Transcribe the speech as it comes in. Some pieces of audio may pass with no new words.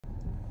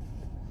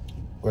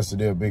What's the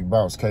deal, big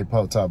boss?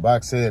 K-Pop Top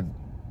Box Head.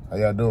 How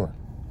y'all doing?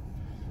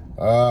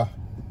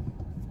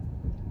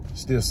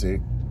 Still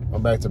sick.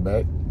 I'm back to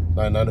back.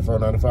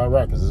 94-95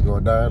 Rockets is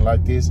going down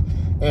like this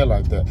and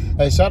like that.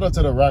 Hey, shout out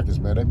to the Rockets,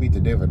 man. They beat the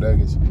Denver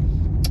Nuggets.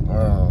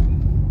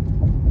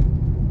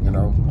 You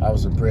know, I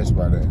was impressed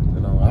by that.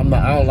 You know, I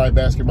don't like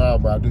basketball,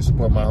 but I do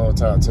support my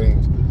hometown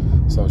teams.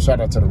 So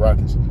shout out to the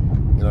Rockets.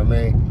 You know what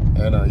I mean?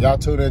 And y'all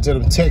tune into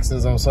them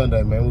Texans on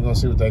Sunday, man. We're gonna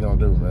see what they gonna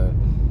do, man.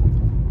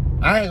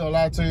 I ain't gonna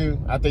lie to you.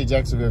 I think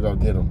Jacksonville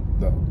gonna get them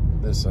though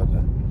this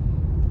Sunday.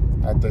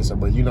 I think so,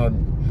 but you know,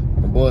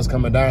 the boys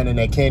coming down in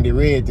that candy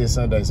red this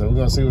Sunday, so we're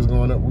gonna see what's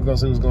going up. We're gonna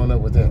see what's going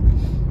up with them.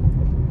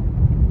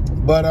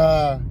 But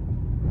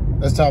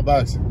let's talk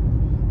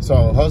boxing. So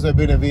José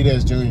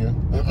Benavidez Jr.,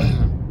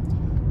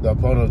 the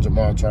opponent of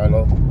Jamal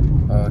Charlo,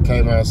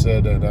 came out and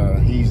said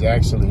that he's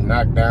actually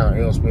knocked down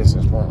Errol Spence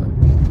in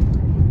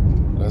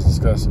sparring. Let's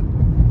discuss it.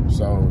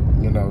 So,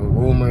 you know, the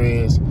rumor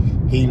is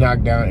he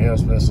knocked down Errol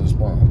Spence in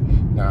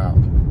sparring. Now,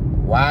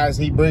 why is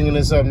he bringing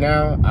this up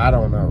now? I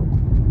don't know.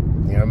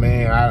 You know what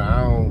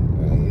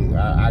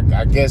I mean?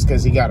 I guess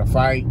because he got a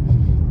fight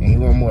and he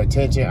want more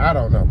attention. I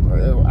don't know,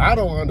 bro. I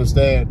don't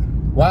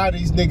understand why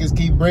these niggas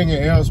keep bringing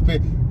Errol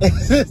Spence.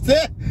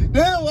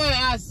 That's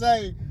why I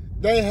say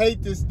they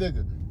hate this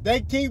nigga. They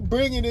keep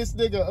bringing this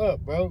nigga up,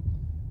 bro.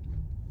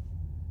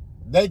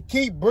 They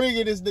keep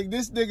bringing this nigga.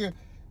 This nigga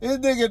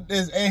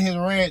is at his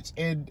ranch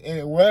and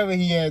wherever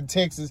he at in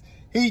Texas.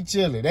 He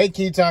chilling. They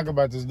keep talking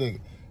about this nigga.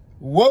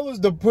 What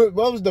was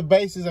the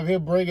basis of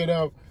him bringing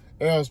up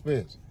Errol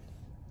Spence?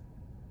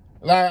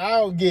 Like, I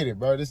don't get it,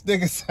 bro. This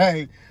nigga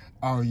say,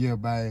 oh, yeah,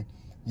 man.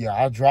 Yeah,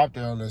 I dropped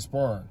Errol in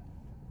sparring.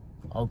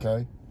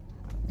 Okay.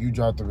 You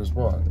dropped him in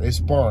sparring. It's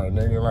sparring,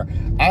 nigga. Like,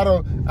 I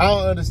don't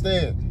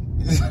understand.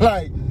 It's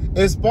like,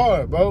 it's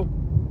sparring, bro.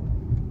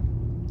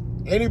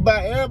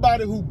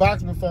 Everybody who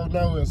boxed before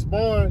know in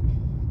sparring,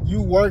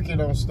 you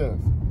working on stuff.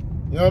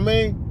 You know what I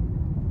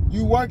mean?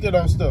 You working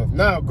on stuff.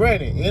 Now,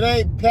 granted, it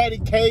ain't patty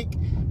cake.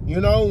 You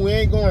know, we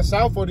ain't going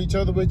south on each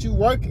other, but you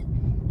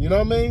working. You know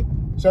what I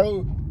mean?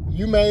 So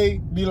you may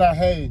be like,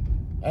 hey,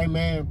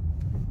 man,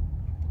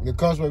 your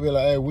coach may be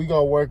like, hey, we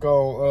gonna work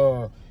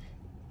on,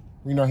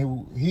 you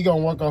know, he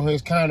gonna work on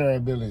his counter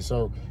ability.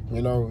 So,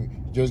 you know,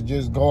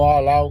 just go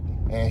all out,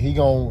 and he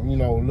gonna, you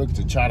know, look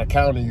to try to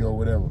counter you or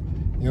whatever.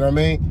 You know what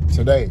I mean?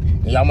 Today.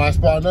 And y'all might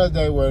spot another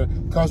day where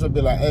coach will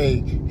be like,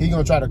 hey, he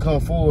gonna try to come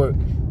forward,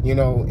 you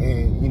know,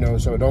 and, you know,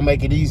 so don't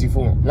make it easy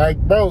for him. Like,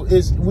 bro,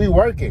 we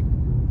working.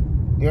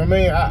 You know what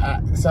I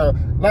mean? So,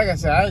 like I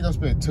said, I ain't gonna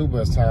spend too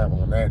much time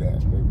on that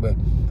aspect, but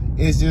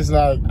it's just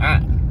like,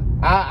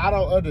 I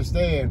don't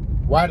understand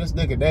why this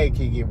nigga name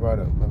keep getting brought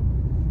up, bro.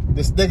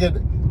 This nigga,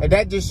 and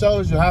that just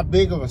shows you how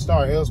big of a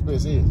star Errol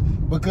Spence is,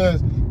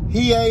 because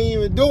he ain't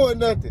even doing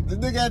nothing. This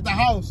nigga at the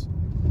house.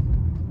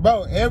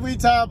 Bro, every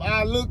time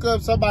I look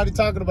up somebody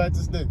talking about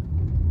this nigga,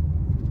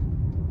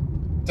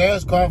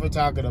 Terrence Crawford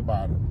talking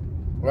about him,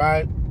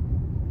 right?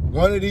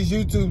 One of these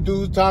YouTube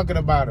dudes talking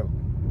about him.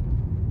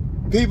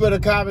 People in the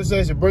comment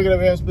section bringing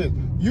up Errol Spence.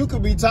 You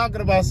could be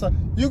talking about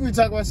something. You could be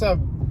talking about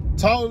something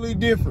totally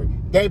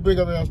different. They bring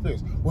up Errol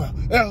Spence. Well,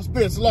 Errol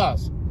Spence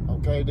lost.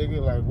 Okay,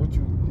 nigga, like, what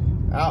you?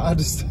 I don't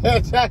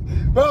understand that.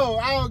 Bro,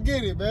 I don't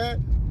get it,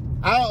 man.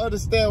 I don't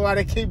understand why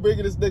they keep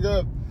bringing this nigga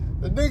up.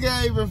 The nigga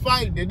ain't even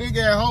fighting. The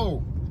nigga at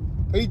home.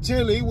 He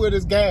chilling. He with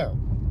his gal.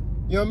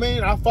 You know what I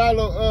mean? I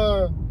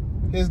follow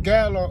his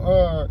gal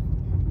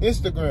on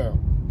Instagram.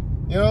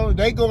 You know,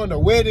 they going to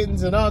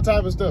weddings and all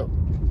type of stuff.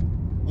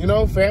 You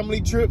know,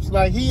 family trips.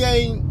 Like, he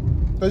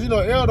ain't, because, you know,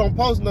 Errol don't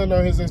post nothing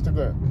on his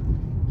Instagram.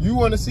 You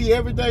want to see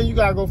everything, you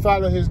got to go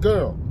follow his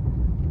girl.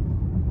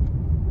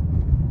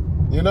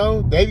 You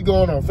know, they be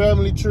going on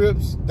family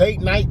trips,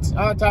 date nights,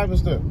 all type of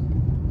stuff.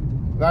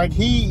 Like,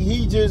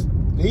 he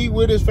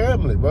with his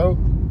family, bro.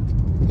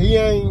 He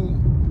ain't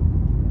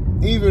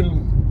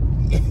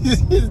even, the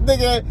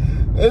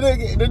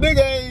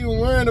nigga ain't even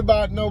worrying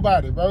about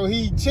nobody, bro.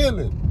 He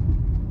chilling.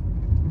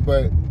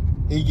 But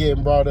he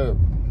getting brought up.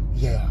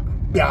 Yeah,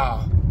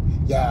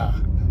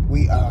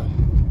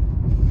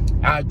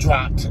 I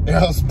dropped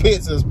Errol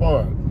Spence in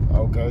sparring.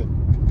 Okay.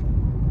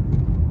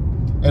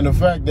 And the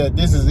fact that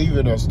this is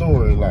even a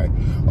story, like,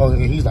 oh,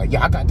 he's like,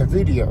 yeah, I got the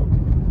video.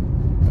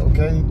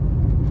 Okay.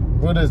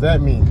 What does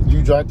that mean?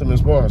 You dropped him in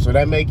sparring. So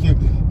that make you,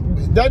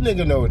 that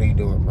nigga know what he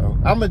doing, bro.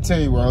 I'm going to tell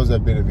you what José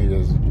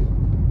Benavidez is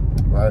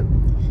doing, right?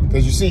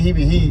 Because you see,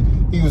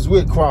 he was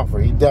with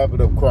Crawford. He dappled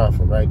up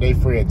Crawford, right? They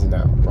friends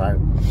now, right?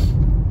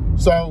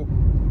 So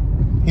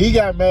he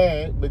got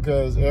mad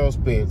because Errol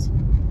Spence,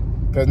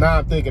 because now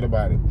I'm thinking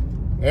about it.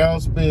 Errol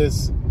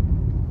Spence,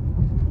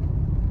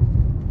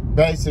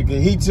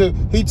 basically, he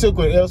took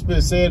what Errol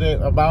Spence said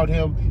about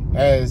him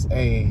as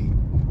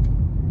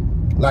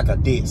like a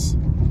diss.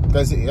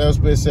 Because Errol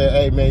Spence said,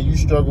 hey, man, you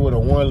struggle with a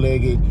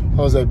one-legged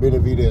José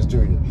Benavidez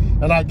Jr.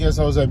 And I guess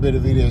José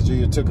Benavidez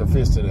Jr. took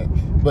offense to that.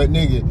 But,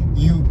 nigga,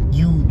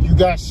 you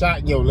got shot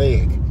in your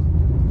leg.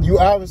 You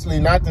obviously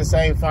not the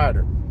same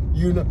fighter.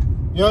 You know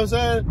what I'm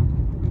saying?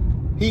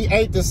 He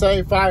ain't the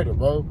same fighter,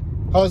 bro.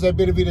 José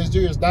Benavidez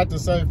Jr. is not the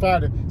same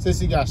fighter since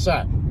he got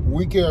shot.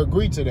 We can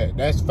agree to that.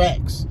 That's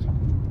facts,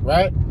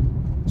 right?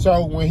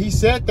 So when he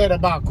said that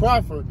about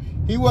Crawford,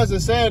 he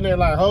wasn't saying that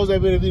like José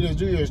Benavidez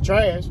Jr. is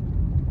trash.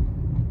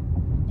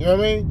 You know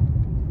what I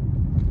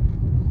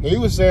mean? He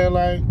was saying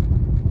like,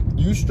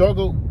 you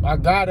struggle a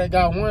guy that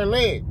got one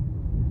leg.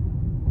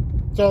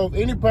 So if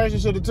any person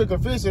should have took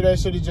offense to that,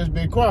 should have just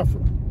been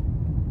Crawford,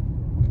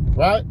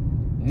 right?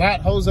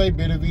 Not José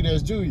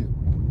Benavidez Jr.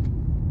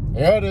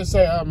 They all didn't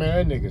say, oh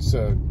man, that nigga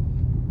suck.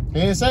 He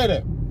didn't say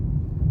that.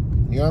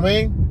 You know what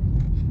I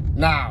mean?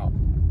 Now,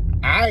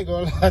 I ain't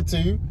gonna lie to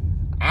you.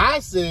 I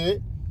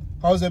said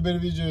José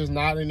Benavidez Jr. is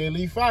not an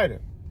elite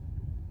fighter.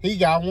 He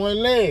got one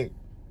leg,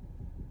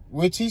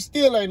 which he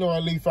still ain't no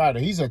elite fighter.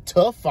 He's a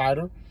tough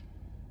fighter.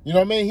 You know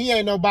what I mean? He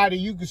ain't nobody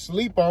you can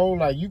sleep on.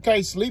 Like, you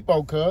can't sleep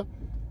on, cuz.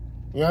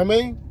 You know what I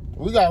mean?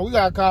 We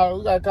got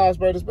call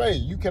spade a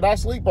spade. You cannot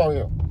sleep on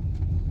him.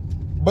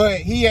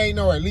 But he ain't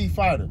no elite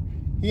fighter.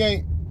 He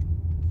ain't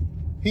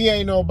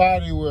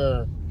nobody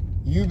where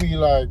you be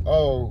like,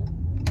 oh,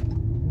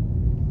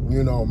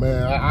 you know,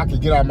 man, I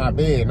could get out of my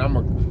bed and I'm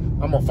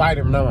gonna fight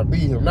him and I'm gonna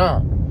beat him.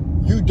 Nah,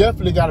 you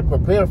definitely gotta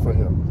prepare for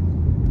him.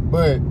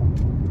 But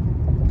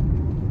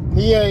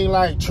he ain't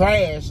like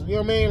trash, you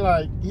know what I mean?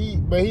 Like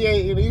but he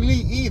ain't an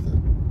elite either.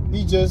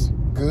 He just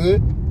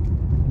good,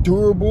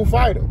 durable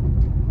fighter.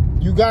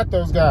 You got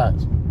those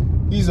guys.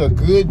 He's a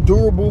good,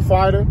 durable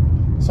fighter.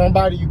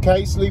 Somebody you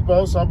can't sleep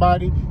on.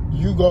 Somebody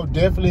you go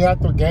definitely have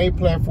to game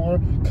plan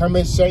for, come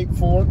in shape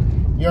for.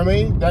 You know what I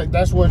mean?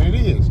 That's what it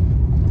is.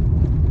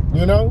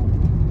 You know?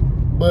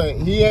 But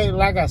he ain't,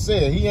 like I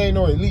said, he ain't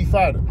no elite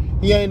fighter.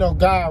 He ain't no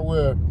guy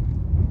where,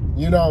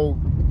 you know,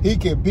 he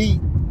could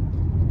beat,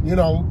 you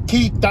know,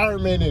 Keith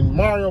Thurman and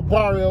Mario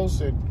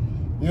Barrios and,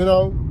 you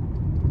know,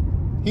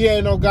 he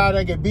ain't no guy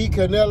that can beat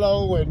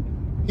Canelo, and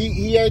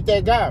he ain't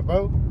that guy,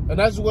 bro. And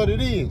that's what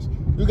it is.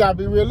 You gotta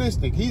be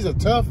realistic. He's a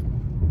tough,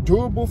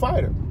 durable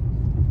fighter.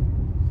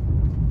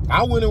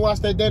 I went and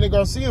watched that Danny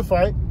Garcia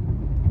fight.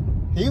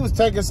 He was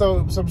taking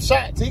some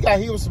shots. He got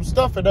hit with some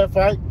stuff in that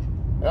fight.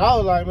 And I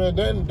was like, man,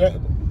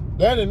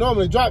 Danny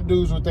normally drop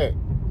dudes with that.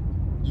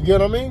 You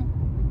get what I mean?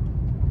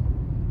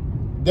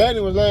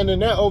 Danny was landing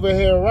that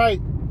overhead right.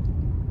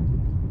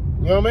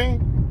 You know what I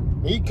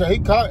mean? He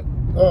caught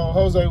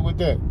Jose with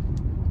that.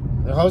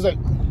 And Jose,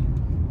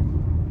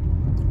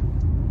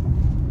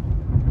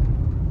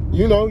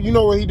 you know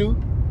what he do.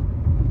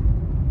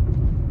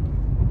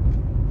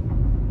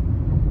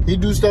 He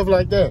do stuff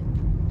like that.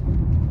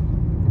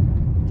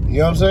 You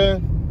know what I'm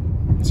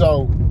saying?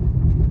 So,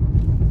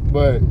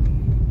 but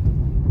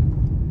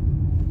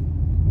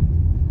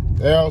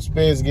Errol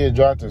Spence get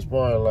dropped in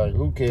sparring, like,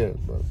 who cares,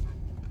 bro?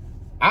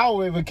 I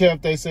don't even care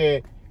if they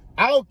said,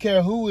 I don't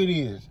care who it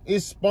is.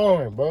 It's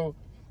sparring, bro.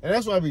 And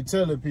that's what I be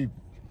telling people.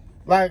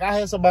 Like, I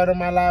had somebody on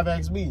my live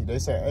ask me. They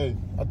said, hey,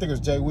 I think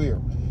it's Jay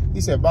Will. He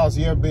said, boss,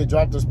 you ever been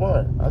dropped in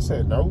sparring? I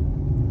said, no.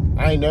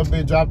 I ain't never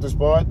been dropped in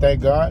sparring,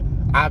 thank God.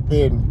 I've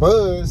been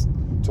buzzed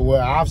to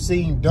where I've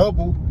seen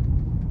double,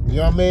 you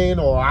know what I mean?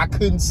 Or I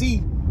couldn't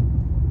see.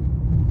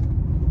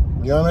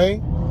 You know what I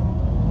mean?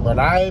 But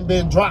I ain't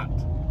been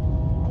dropped.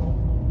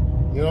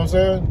 You know what I'm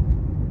saying?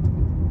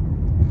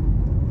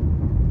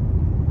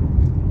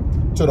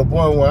 To the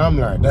point where I'm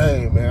like,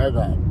 dang, man,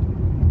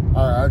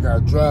 I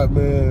got dropped,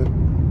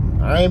 man.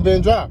 I ain't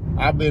been dropped.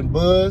 I've been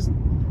buzzed,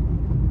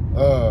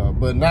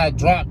 but not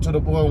dropped to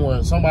the point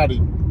where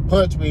somebody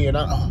punched me and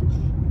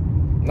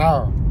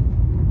no.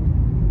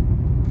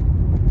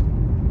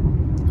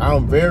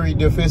 I'm very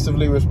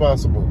defensively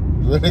responsible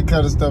when it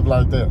comes to stuff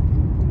like that.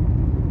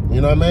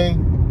 You know what I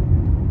mean?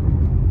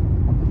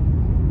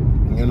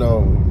 You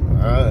know,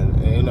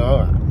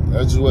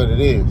 that's just what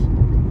it is.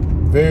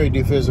 Very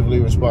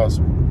defensively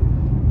responsible.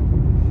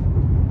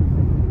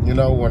 You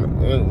know,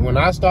 when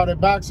I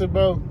started boxing,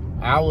 bro,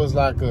 I was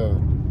like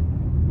a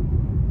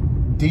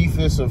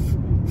defensive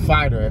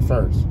fighter at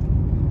first.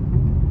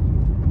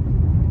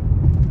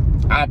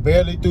 I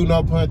barely threw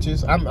no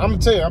punches. I'm gonna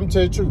tell you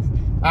the truth.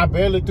 I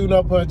barely threw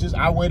no punches.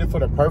 I waited for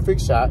the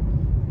perfect shot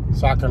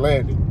so I could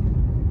land it.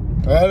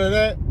 Other than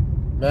that,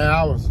 man,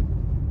 I was.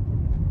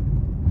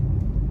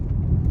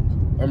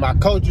 And my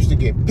coach used to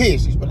get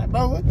pissed. He'd be like,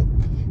 bro,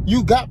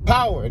 you got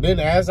power. And then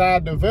as I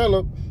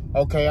developed,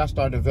 okay, I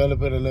started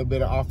developing a little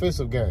bit of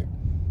offensive game.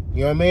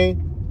 You know what I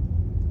mean?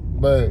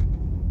 But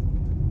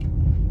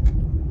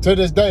to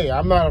this day,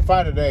 I'm not a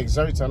fighter that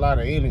exerts a lot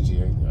of energy.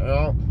 You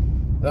know?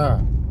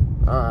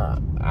 I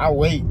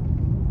wait.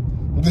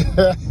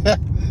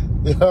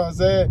 You know what I'm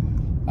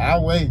saying? I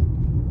wait. You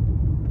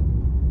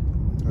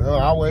know,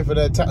 I wait for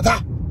that time.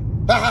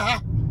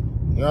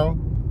 You know?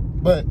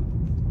 But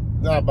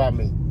not about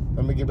me.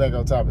 Let me get back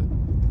on topic.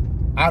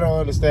 I don't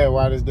understand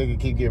why this nigga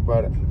keep getting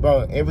brought up.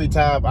 Bro, every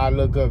time I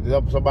look up,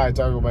 somebody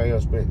talking about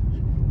Errol Spence.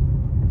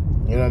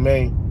 You know what I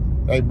mean?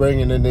 They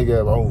bringing the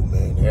nigga up, oh,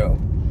 man,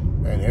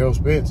 Errol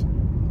Spence.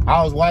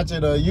 I was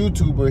watching a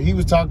YouTuber. He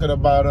was talking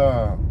about,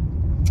 I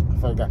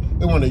forgot.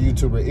 It wasn't a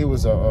YouTuber. It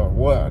was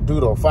a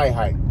dude on Fight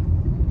Hype.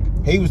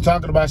 He was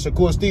talking about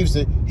Shakur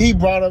Stevenson. He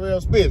brought up Errol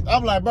Spence.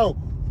 I'm like, bro,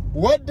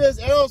 What does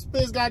Errol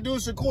Spence got to do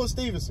with Shakur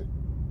Stevenson?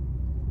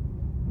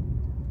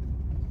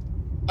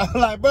 I'm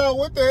like, bro,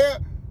 what the hell?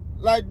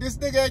 Like, this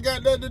nigga ain't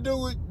got nothing to do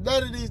with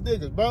none of these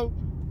niggas, bro.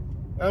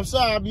 I'm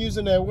sorry I'm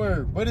using that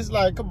word, but it's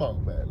like, come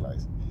on, man. Like,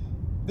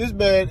 this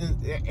man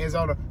is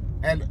on a,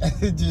 and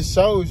it just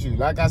shows you,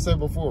 like I said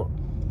before,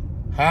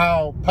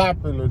 how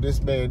popular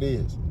this man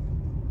is.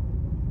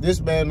 This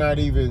man not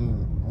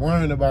even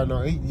worrying about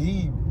no,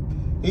 he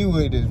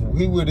with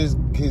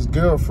his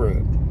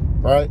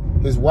girlfriend, right?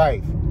 His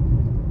wife.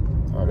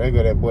 Oh, there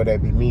go that boy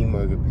that be mean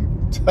mugging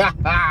people.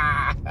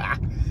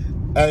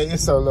 Hey,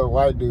 it's a little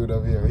white dude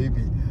over here. He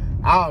be,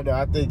 I don't know,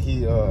 I think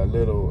he a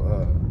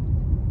little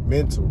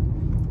mental.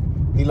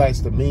 He likes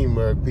to mean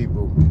mug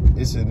people.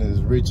 It's in this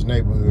rich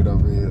neighborhood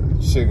over here,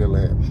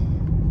 Sugarland.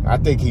 I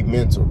think he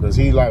mental, because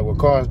he like, when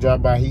cars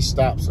drive by, he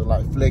stops and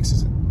like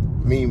flexes it.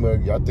 Mean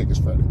mug, I think it's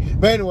funny.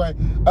 But anyway,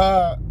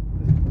 all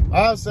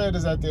I'm saying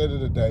is at the end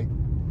of the day,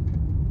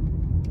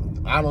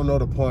 I don't know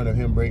the point of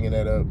him bringing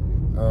that up.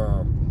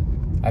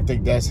 I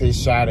think that's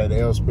his shot at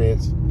Errol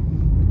Spence.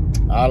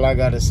 All I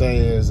got to say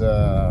is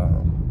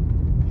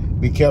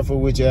be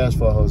careful what you ask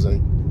for, Jose.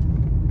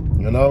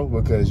 You know,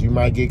 because you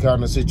might get caught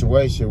in a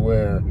situation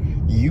where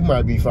you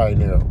might be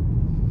fighting Errol.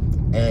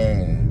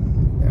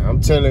 And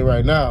I'm telling you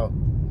right now,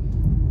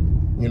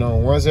 you know,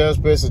 once Errol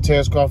Spence and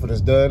Terence Crawford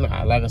is done,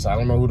 like I said, I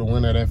don't know who the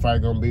winner of that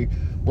fight going to be.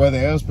 Whether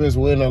Errol Spence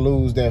win or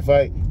lose that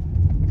fight,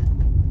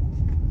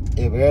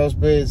 if Errol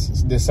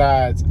Spence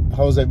decides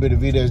José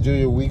Benavidez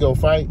Jr., we go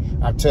fight,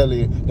 I'm telling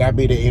you, that'll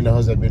be the end of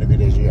José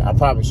Benavidez Jr. I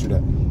promise you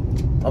that.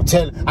 I'm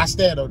telling you, I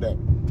stand on that.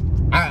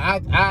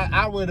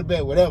 I win the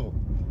bet, whatever,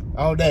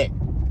 all that.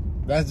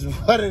 That's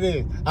what it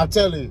is. I'm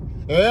telling you.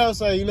 If Errol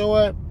say, you know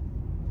what?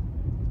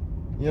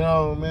 You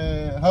know,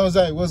 man,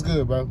 Jose, what's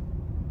good, bro?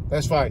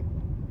 Let's fight.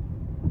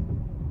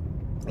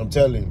 I'm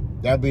telling you,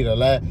 that'll be the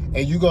last.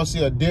 And you gonna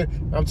see a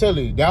different, I'm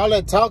telling you, all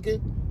that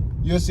talking,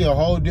 you'll see a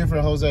whole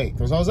different Jose.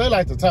 Because Jose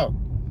like to talk.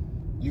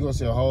 You're going to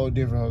see a whole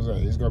different Jose.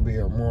 It's going to be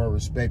a more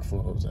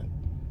respectful Jose.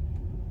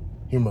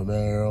 Him and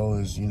Errol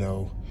is, you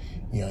know,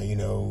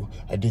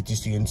 I did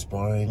this in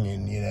sparring,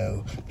 and, he's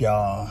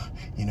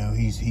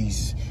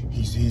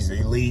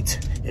elite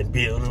and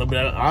build a little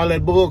bit of all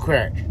that bull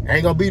crap.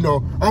 Ain't going to be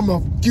no, I'm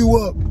going to fuck you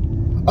up.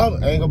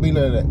 Ain't going to be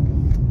none of that.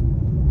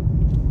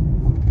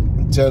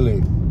 I'm telling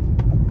you.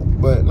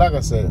 But like I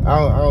said,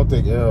 I don't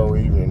think Errol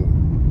even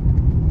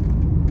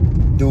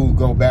do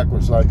go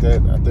backwards like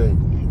that. I think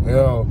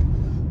Errol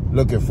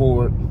looking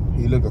forward.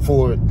 He looking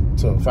forward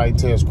to fighting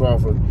Terence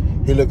Crawford.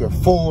 He looking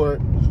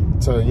forward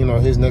to,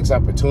 his next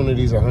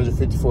opportunities,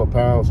 154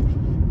 pounds.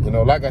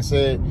 Like I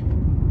said,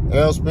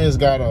 Errol Spence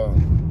got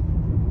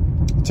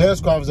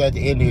Terence Crawford's at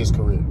the end of his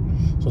career.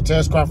 So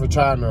Terence Crawford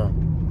trying to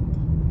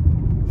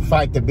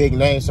fight the big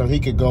name so he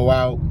could go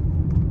out,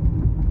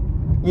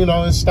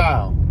 in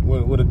style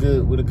with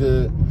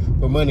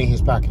money in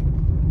his pocket,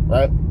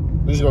 right?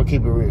 We're just gonna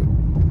keep it real.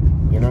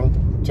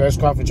 Terence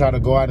Crawford tried to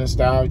go out in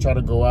style. He tried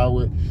to go out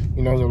with,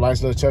 the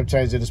nice little chump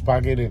change in his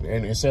pocket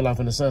and sail off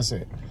in the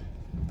sunset.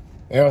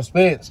 Errol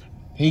Spence,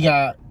 he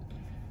got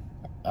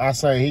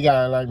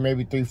like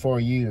maybe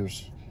 3-4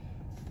 years,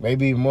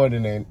 maybe even more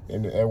than that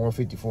at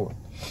 154.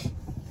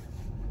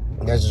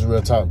 That's just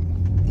real talk.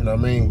 You know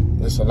what I mean?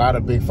 There's a lot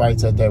of big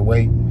fights at that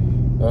weight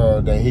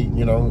that he,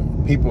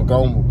 people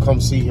gonna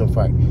come see him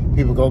fight.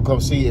 People gonna come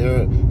see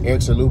Eric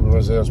Saluba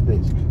versus Errol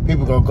Spence.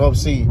 People gonna come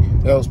see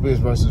Errol Spence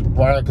versus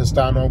Brian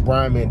Castano,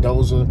 Brian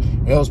Mendoza,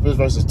 Errol Spence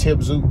versus Tim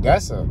Tszyu.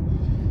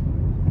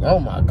 Oh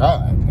my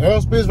God.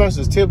 Errol Spence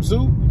versus Tim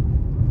Tszyu,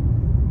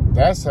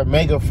 that's a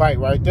mega fight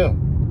right there.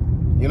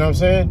 You know what I'm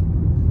saying?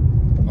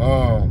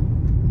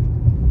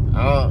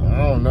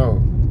 I don't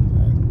know.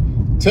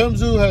 Tim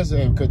Tszyu has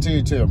to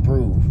continue to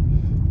improve.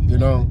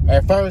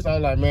 At first I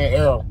was like, man,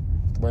 Errol.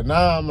 But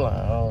now I'm like,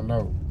 I don't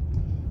know.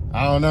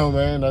 I don't know,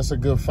 man. That's a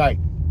good fight.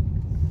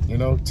 Tim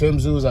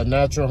Tszyu a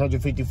natural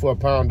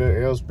 154-pounder.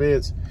 Errol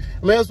Spence.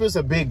 Errol Spence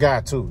a big guy,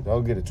 too.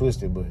 Don't get it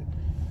twisted, but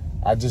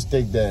I just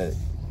think that,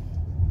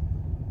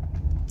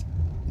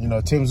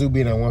 Tim Tszyu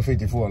being at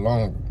 154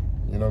 longer.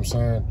 You know what I'm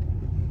saying?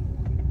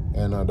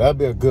 And that'd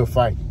be a good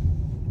fight.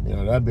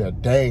 That'd be a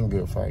dang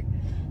good fight.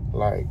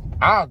 Like,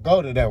 I'll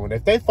go to that one.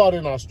 If they fought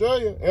in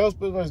Australia, Errol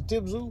Spence versus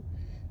Tim Tszyu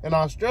in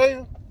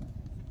Australia,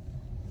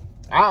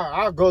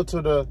 I'll go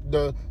to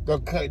the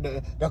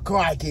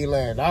Crikey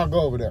land. I'll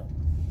go over there.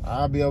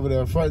 I'll be over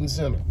there front and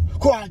center.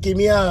 Crikey,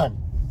 me on.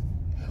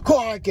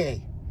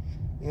 Crikey.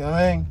 You know what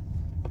I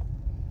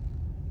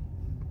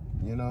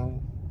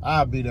mean?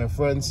 I'll be there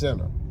front and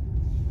center.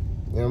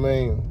 You know what I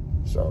mean?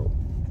 So,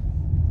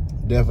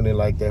 definitely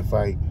like that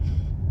fight.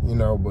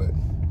 But,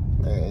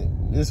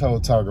 man, this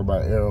whole talk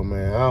about Errol,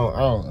 man, I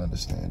don't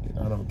understand it.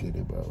 I don't get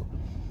it, bro.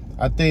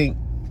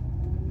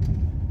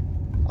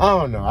 I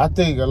don't know. I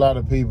think a lot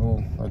of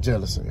people are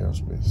jealous of Errol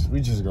Spence. We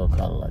just gonna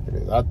call it like it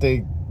is. I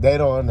think they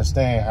don't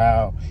understand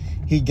how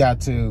he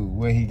got to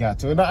where he got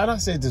to. And I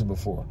said this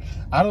before.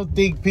 I don't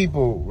think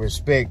people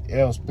respect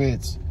Errol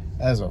Spence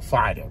as a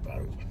fighter,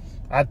 bro.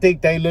 I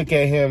think they look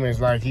at him as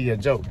like he a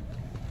joke.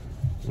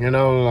 You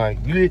know,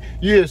 like, you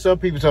hear some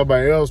people talk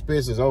about Errol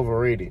Spence is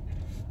overrated.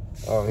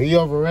 Oh, he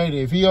overrated.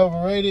 If he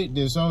overrated,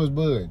 then so is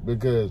Bud.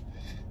 Because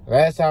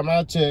last time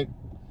I checked,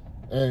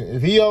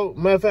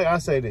 matter of fact, I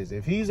say this,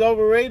 if he's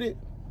overrated,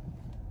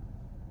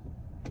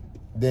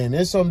 then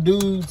there's some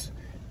dudes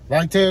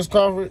like Terrence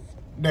Crawford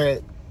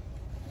that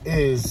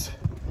is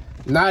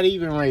not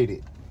even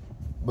rated.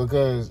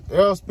 Because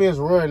Errol Spence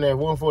run at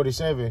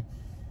 147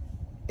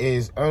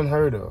 is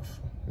unheard of.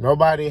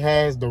 Nobody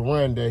has the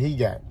run that he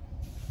got.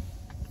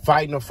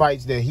 Fighting the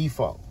fights that he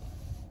fought.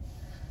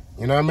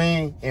 You know what I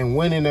mean? And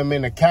winning them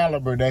in the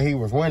caliber that he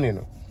was winning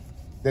them.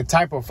 The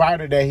type of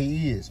fighter that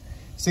he is.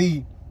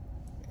 See,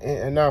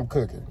 and now I'm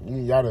cooking.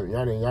 Y'all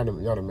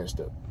done messed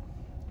up.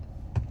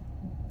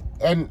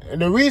 And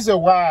the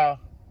reason why,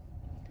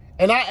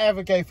 and I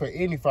advocate for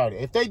any fighter.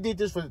 If they did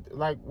this for,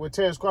 like, with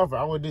Terrence Crawford,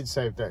 I would have did the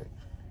same thing.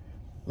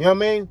 You know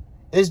what I mean?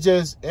 It's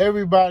just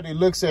everybody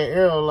looks at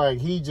Errol like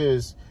he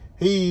just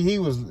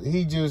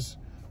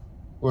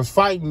was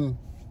fighting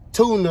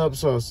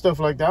tune-ups or stuff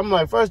like that. I'm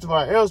like, first of all,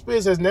 Errol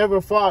Spence has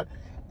never fought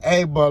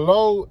a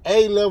below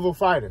A-level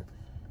fighter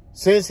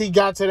since he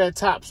got to that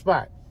top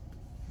spot.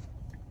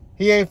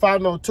 He ain't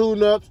fought no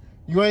tune-ups.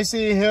 You ain't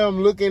seen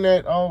him looking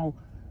at, Errol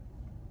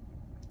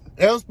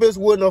Spence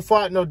wouldn't have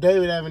fought no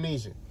David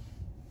Avenesian.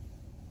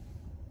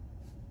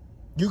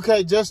 You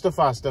can't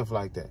justify stuff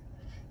like that.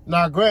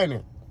 Now,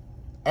 granted,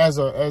 as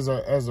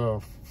a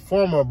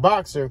former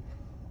boxer,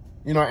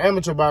 you know,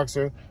 amateur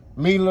boxer,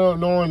 me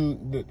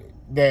knowing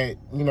that,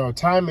 you know,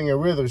 timing and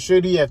rhythm,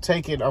 should he have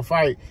taken a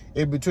fight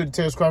in between the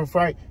Terrence Crawford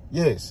fight?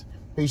 Yes,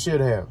 he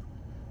should have.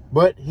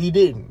 But he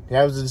didn't.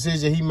 That was a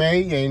decision he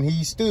made, and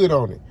he stood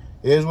on it.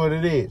 It is what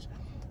it is.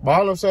 But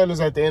all I'm saying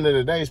is, at the end of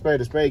the day, spade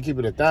to spade, keep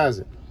it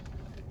 1,000.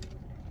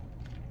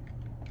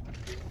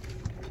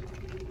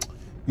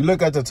 You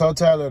look at the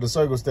totality of the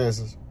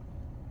circumstances,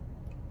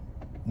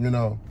 you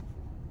know,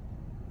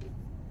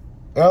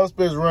 Errol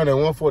Spence run at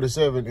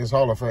 147 is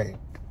Hall of Fame.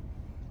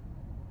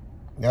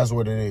 That's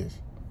what it is.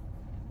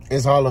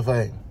 It's Hall of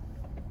Fame,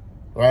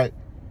 right?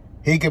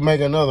 He could make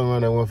another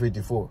run at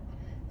 154.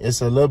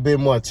 It's a little bit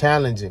more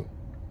challenging,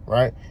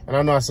 right? And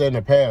I know I said in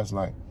the past,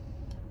 like,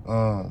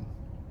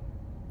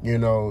 you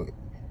know,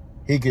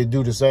 he could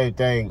do the same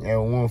thing at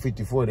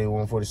 154 than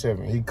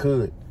 147. He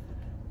could,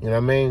 you know what I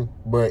mean?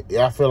 But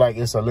I feel like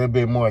it's a little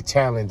bit more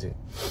challenging.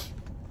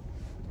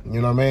 You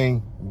know what I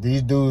mean?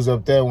 These dudes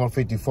up there,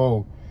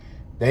 154,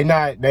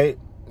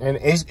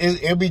 and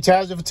it'll be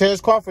challenging for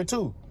Terrence Crawford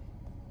too.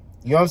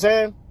 You know what I'm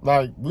saying?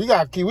 Like, we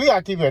gotta keep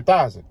it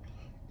 1,000.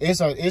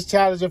 It's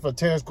challenging for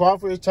Terrence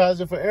Crawford. It's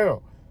challenging for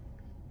Errol.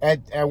 At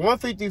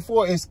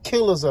 154, it's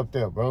killers up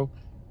there, bro.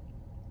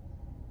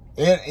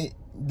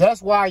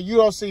 That's why you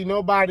don't see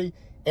nobody.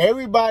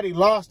 Everybody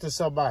lost to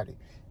somebody.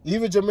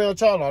 Even Jermell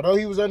Charlo, although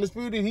he was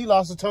undisputed, he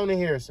lost to Tony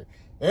Harrison.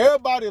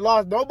 Everybody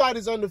lost.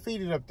 Nobody's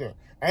undefeated up there.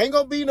 Ain't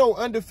gonna be no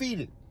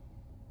undefeated.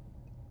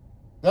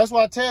 That's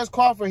why Terrence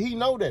Crawford, he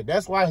know that.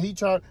 That's why he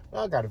tried.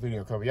 I got a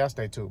video cover. Y'all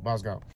stay tuned. Boss go.